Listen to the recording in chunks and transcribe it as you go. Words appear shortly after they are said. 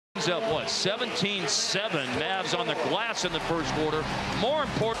He's up, what, 17-7. Mavs on the glass in the first quarter. More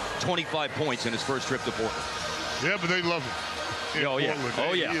important, 25 points in his first trip to Portland. Yeah, but they love him. Oh, yeah.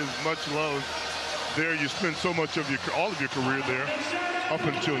 Oh, yeah. He is much loved there. You spend so much of all of your career there up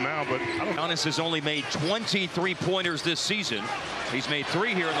until now, but Giannis has only made 23 pointers this season. He's made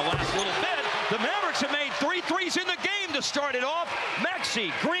 3 here in the last little bit. The Mavericks have made 3 threes in the game to start it off.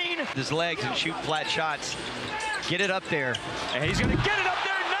 Maxey, Green. His legs and shoot flat shots. Get it up there. And he's going to get it up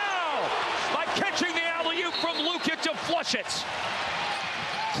there now by catching the alley-oop from Luka to flush it.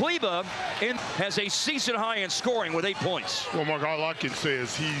 Kleba has a season high in scoring with 8 points. Well, Mark, all I can say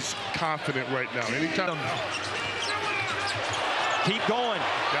is he's confident right now. Anytime. Keep going.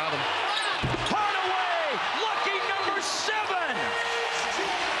 Got him. Hardaway, lucky number 7.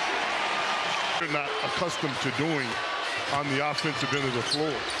 They're not accustomed to doing on the offensive end of the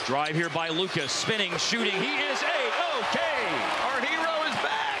floor. Drive here by Luka, spinning, shooting. He is A-OK. Our hero is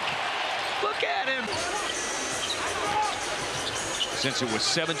back. Look at him. Since it was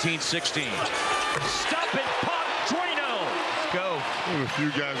 17-16. Stop it, pop, Drano. Let's go. Well, a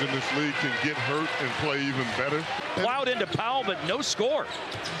few guys in this league can get hurt and play even better. Plowed into Powell, but no score.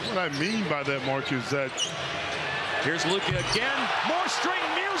 What I mean by that, Mark, is that here's Luka again. More string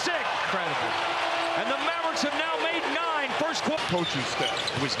music. Incredible. And the Mavericks have now made 9 first quarter. coaching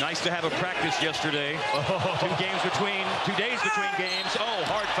staff. It was nice to have a practice yesterday. 2 days between games. Oh,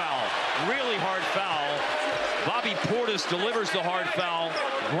 hard foul. Really hard foul. Bobby Portis delivers the hard foul.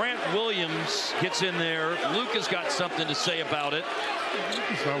 Grant Williams gets in there. Luka's got something to say about it.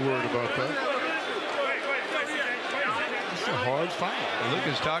 He's not worried about that. It's a hard foul.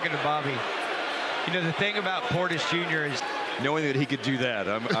 Luka's talking to Bobby. You know, the thing about Portis Jr. is knowing that he could do that,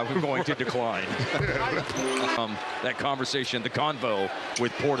 I'm going to decline. That conversation, the convo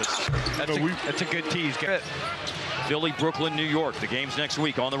with Portis. That's a good tease. Philly, Brooklyn, New York. The game's next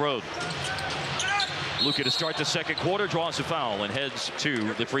week on the road. Luka to start the second quarter, draws a foul and heads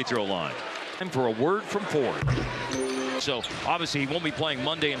to the free throw line. Time for a word from Ford. So obviously he won't be playing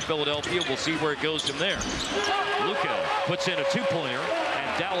Monday in Philadelphia. We'll see where it goes from there. Luka puts in a 2-pointer,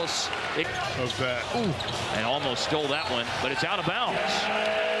 and Dallas of that. And almost stole that one, but it's out of bounds.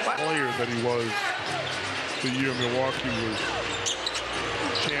 Player that he was the year Milwaukee was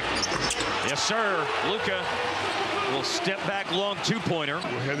champion. Yes, sir. Luka will step back long 2-pointer.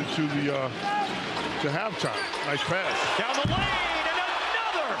 We're headed to the to halftime. Nice pass. Down the lane, and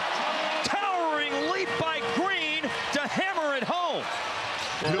another towering leap by Green to hammer it home.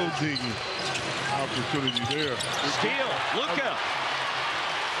 Building opportunity there. Steal, Luka.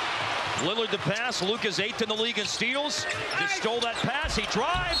 Lillard the pass. Luka's 8th in the league in steals. Just stole that pass. He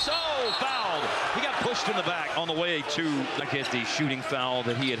drives. Oh, fouled. He got pushed in the back on the way to get the shooting foul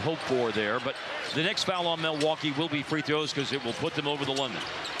that he had hoped for there. But the next foul on Milwaukee will be free throws because it will put them over the limit.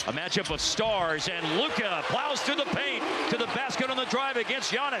 A matchup of stars, and Luka plows through the paint to the basket on the drive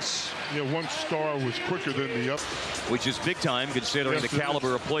against Giannis. Yeah, one star was quicker than the other. Which is big time considering the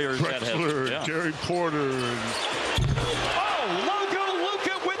caliber of players that have. Yeah. Gary Porter. And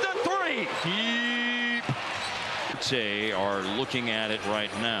Luka with the 3. They are looking at it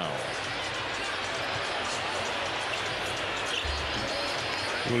right now.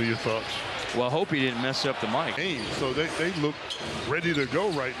 What are your thoughts? Well, I hope he didn't mess up the mic. So they look ready to go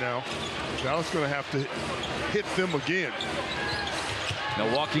right now. Dallas going to have to hit them again.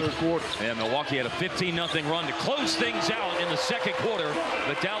 Milwaukee had a 15-0 run to close things out in the second quarter,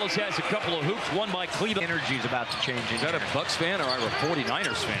 but Dallas has a couple of hoops won by Cleveland. Energy is about to change. Is that a Bucks fan or a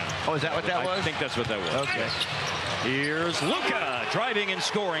 49ers fan? Oh, is that what that was? I think that's what that was. Okay. Here's Luka driving and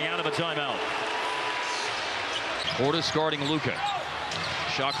scoring out of a timeout. Portis guarding Luka.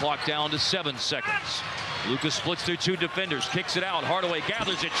 Shot clock down to 7 seconds. Luka splits through 2 defenders, kicks it out. Hardaway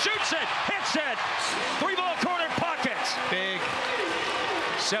gathers it, shoots it, hits it. 3-ball corner pocket. Big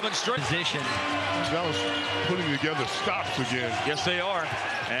 7 straight position. Dallas putting together stops again. Yes, they are.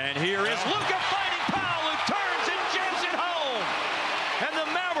 And here is Luka finding Powell, who turns and jams it home. And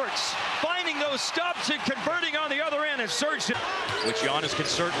the Mavericks finding those stops and converting on the other end, and surged it, which Giannis can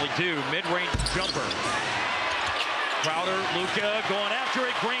certainly do. Mid-range jumper. Crowder, Luka going after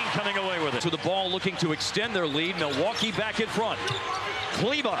it. Green coming away with it. So the ball looking to extend their lead. Milwaukee back in front.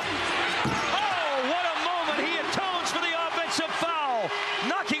 Kleba. Oh, what a moment. He atones for the offensive foul.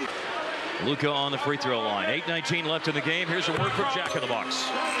 Knocking. Luka on the free throw line. 8:19 left in the game. Here's a word from Jack in the Box.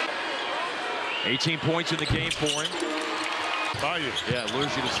 18 points in the game for him. Yeah, it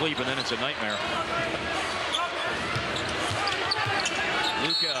lures you to sleep, and then it's a nightmare.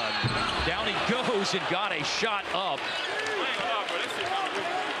 Luka, down he goes and got a shot up.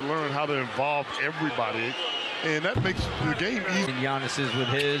 Learn how to involve everybody. and that makes the game easy. And Giannis is with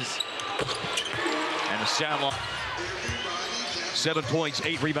his. And the sideline. 7 points,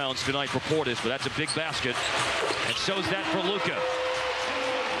 8 rebounds tonight for Portis, but that's a big basket. And so's that for Luka.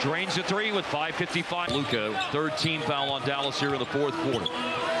 Drains the 3 with 5:55. Luka, third team foul on Dallas here in the fourth quarter.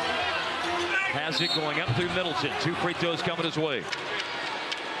 Has it going up through Middleton. 2 free throws coming his way.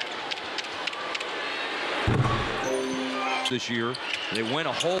 This year, they win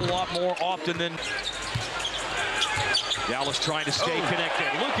a whole lot more often than Dallas trying to stay connected.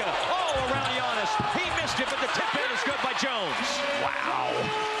 Luka, around Giannis. He missed it, but the tip in is good by Jones. Wow.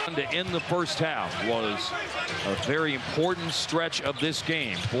 To end the first half was a very important stretch of this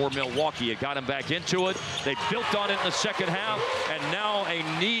game for Milwaukee. It got him back into it. They built on it in the second half, and now a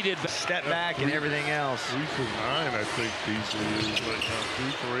needed step back and everything else. 3 for 9, I think these is right now.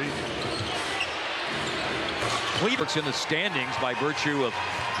 2 for 8. Cleveland's in the standings by virtue of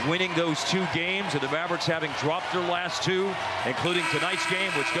winning those 2 games, and the Mavericks having dropped their last 2, including tonight's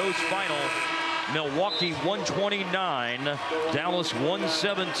game, which goes final. Milwaukee 129, Dallas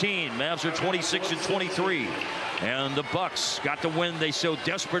 117. Mavs are 26-23. And the Bucks got the win they so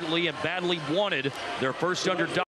desperately and badly wanted. Their first underdog.